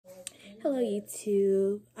Hello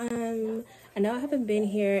YouTube. I know I haven't been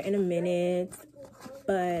here in a minute,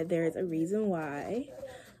 but there's a reason why.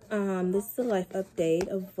 This is a life update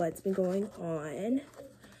of what's been going on.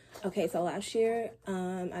 Okay, so last year,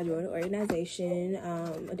 I joined an organization,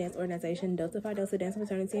 a dance organization, Delta Phi Delta Dance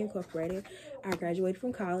Fraternity Incorporated. I graduated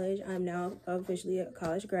from college. I'm now officially a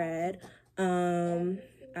college grad.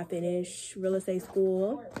 I finished real estate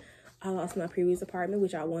school. I lost my previous apartment,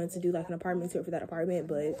 which I wanted to do like an apartment tour for that apartment,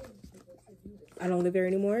 but I don't live there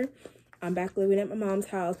anymore. I'm back living at my mom's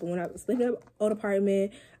house, but when I was living in an old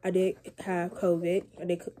apartment, I did have COVID. I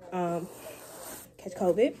did catch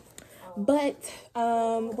COVID. But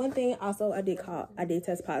one thing also I did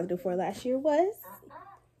test positive for last year was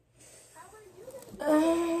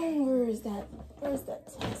where's that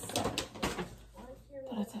test?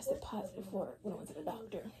 I tested positive for when I went to the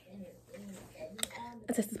doctor.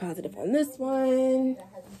 I tested positive on this one.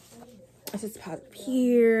 I tested positive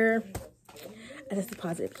here. I tested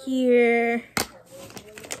positive here.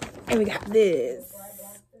 And we got this.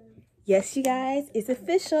 Yes, you guys, it's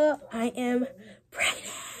official. I am pregnant.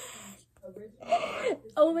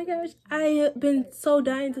 Oh my gosh, I have been so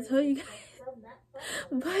dying to tell you guys.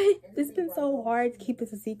 But it's been so hard to keep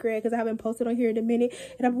this a secret because I haven't posted on here in a minute,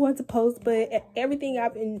 and I've wanted to post, but everything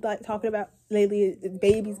I've been like talking about lately is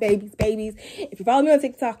babies. If you follow me on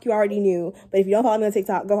TikTok, you already knew, but if you don't follow me on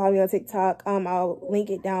TikTok, go follow me on TikTok. I'll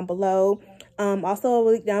link it down below. Also I'll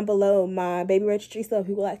link down below my baby registry, so if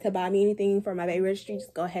you would like to buy me anything for my baby registry,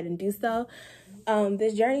 just go ahead and do so.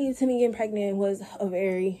 This journey to me getting pregnant was a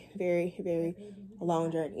very, very, very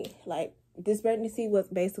long journey. Like, this pregnancy was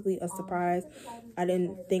basically a surprise. I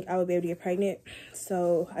didn't think I would be able to get pregnant,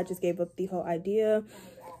 so I just gave up the whole idea.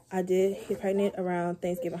 I did get pregnant around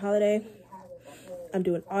Thanksgiving holiday. I'm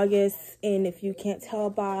doing August, and if you can't tell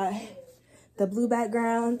by the blue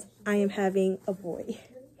background, I am having a boy.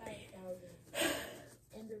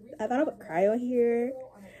 I thought I would cry on here,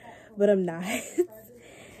 but I'm not.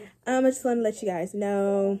 I just want to let you guys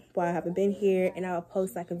know why I haven't been here, and I'll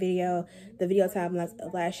post like a video, the video time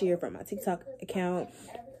last year from my TikTok account,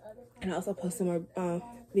 and I also post some more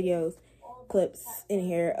videos, clips in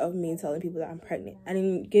here of me telling people that I'm pregnant. I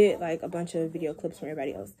didn't get like a bunch of video clips from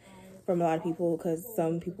everybody else, from a lot of people, because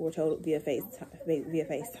some people were told via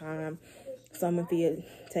FaceTime, some via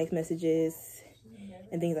text messages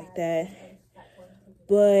and things like that.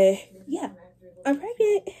 But yeah, I'm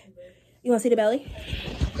pregnant. You want to see the belly?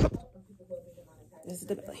 This is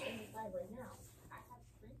the belly.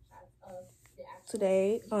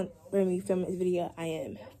 Today, when we film this video, I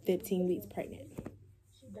am 15 weeks pregnant.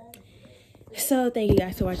 So thank you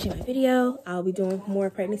guys for watching my video. I'll be doing more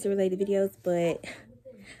pregnancy related videos, but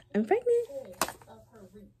I'm pregnant.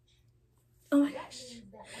 Oh my gosh.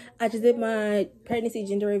 I just did my pregnancy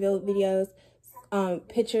gender reveal videos,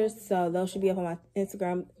 pictures, so those should be up on my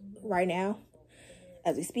Instagram right now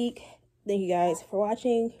as we speak. Thank you guys for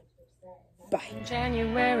watching. Bye.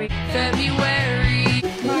 January, February,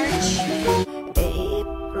 March,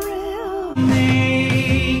 April,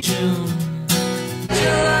 May, June,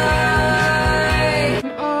 July,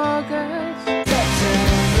 August,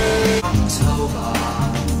 September, October,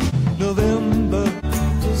 November,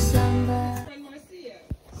 December.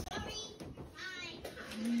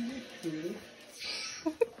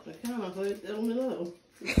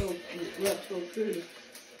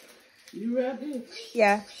 You wrap this?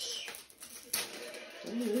 Yeah.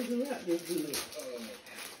 Wrap this good.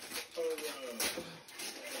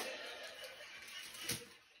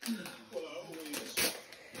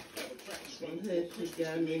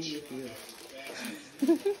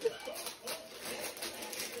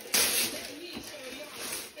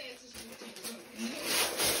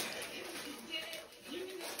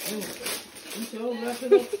 You sure wrap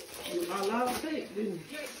it up with a lot of tape, didn't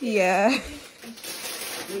you? Yeah.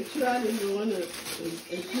 Make sure I didn't want to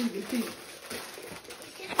include the teeth.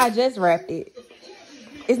 I just wrapped it.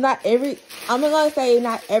 It's not every, I'm gonna say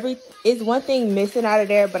not every, it's one thing missing out of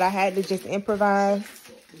there, but I had to just improvise.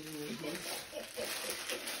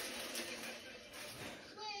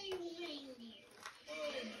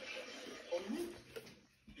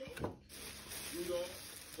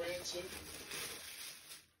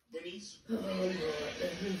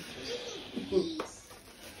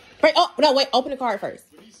 Right, oh, no, wait, open the card first.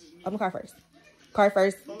 Open the card first. Card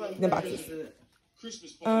first, then boxes.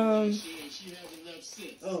 Oh.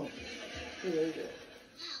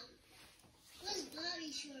 What's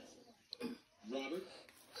Bobby short for? Robert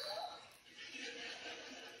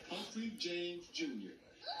Humphrey James Jr.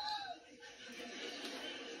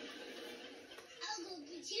 I'll go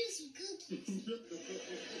get you some cookies.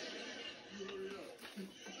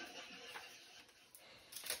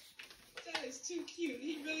 too cute.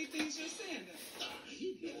 He really thinks you're Santa.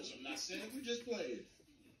 He knows I'm not Santa. We're just playing.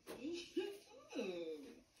 Oh,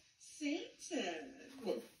 Santa.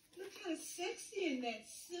 What? Look how sexy in that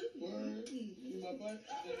suit. Word? You my butt?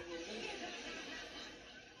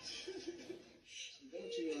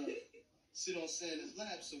 Don't you sit on Santa's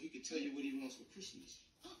lap so he can tell you what he wants for Christmas?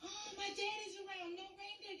 My daddy's around. No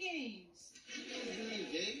reindeer games. You ain't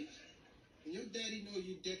engaged? And your daddy know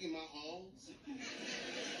you decking my halls? Santa,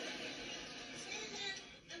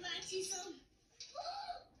 I brought you some.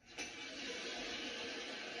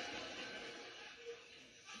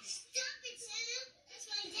 Stop it, Santa. That's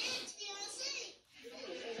my dad's fiancé.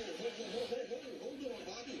 Hold on,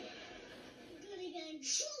 Bobby. I'm gonna get in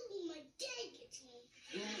trouble when my dad gets home.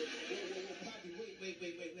 Whoa, Bobby, wait.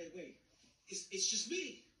 It's just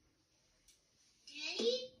me.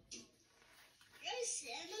 Daddy? You're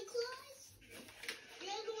Santa Claus?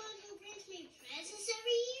 You're the one who brings me presents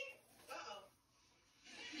every year?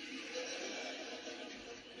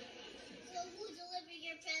 So who delivered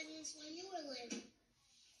your presents when you were little?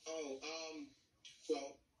 Oh,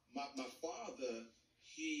 well, my father,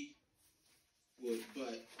 he would,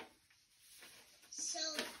 but So,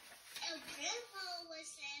 if Grandpa was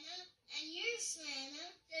Santa and you're Santa,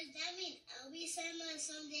 does that mean I'll be Santa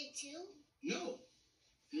someday too?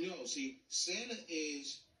 no, see, Santa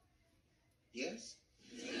is, yes?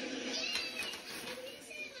 Santa, I don't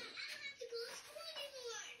have to go to school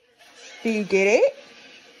anymore. Do you get it?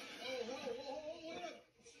 Wait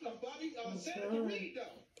up. Bobby, Santa can read, though.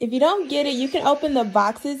 If you don't get it, you can open the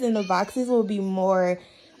boxes and the boxes will be more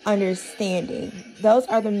understanding. Those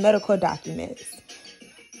are the medical documents.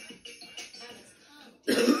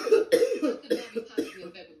 What could Bobby possibly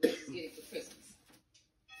have ever Rex is getting for Christmas?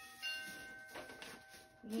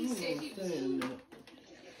 He said he was.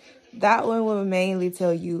 That one will mainly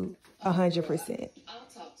tell you 100%. I'll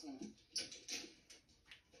talk to him.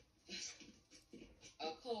 A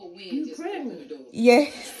cold wind You just opened the pregnant? door.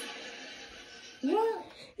 Yes. What?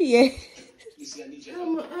 Yes. You see, I need your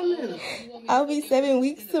help. I'm in. You want me I'll to be put 7 your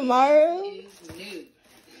weeks Christmas in the tomorrow. bag? Is new.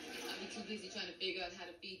 I'll be too busy trying to figure out how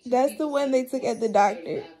to feed two That's the people one they took at the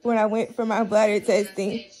doctor when I went for my bladder When I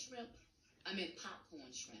testing. said shrimp, I meant popcorn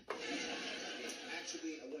shrimp.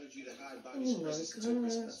 Actually, I wanted you to hide Oh Bobby's my presents until God.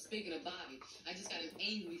 Christmas. Speaking of Bobby, I just got an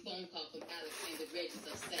angry phone call from Alex saying that Reg is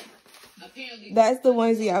upset. Apparently, That's the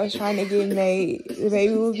onesie I was trying to get made. The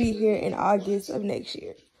baby will be here in August of next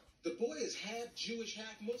year. The boy is half Jewish,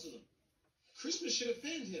 half Muslim. Christmas should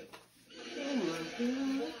offend him. Oh my God.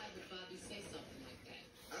 why would Bobby say something like that?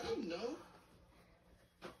 I don't know.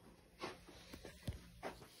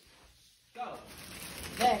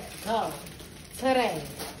 Let's go. Today.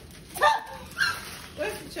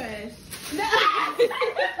 Where's the trash? Open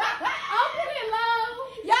it, Lull.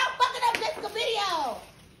 Y'all fucking up Jessica video.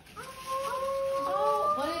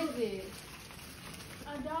 Oh, what is it?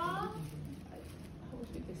 A dog?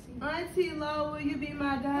 Auntie Lo, will you be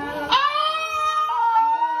my dad? Oh,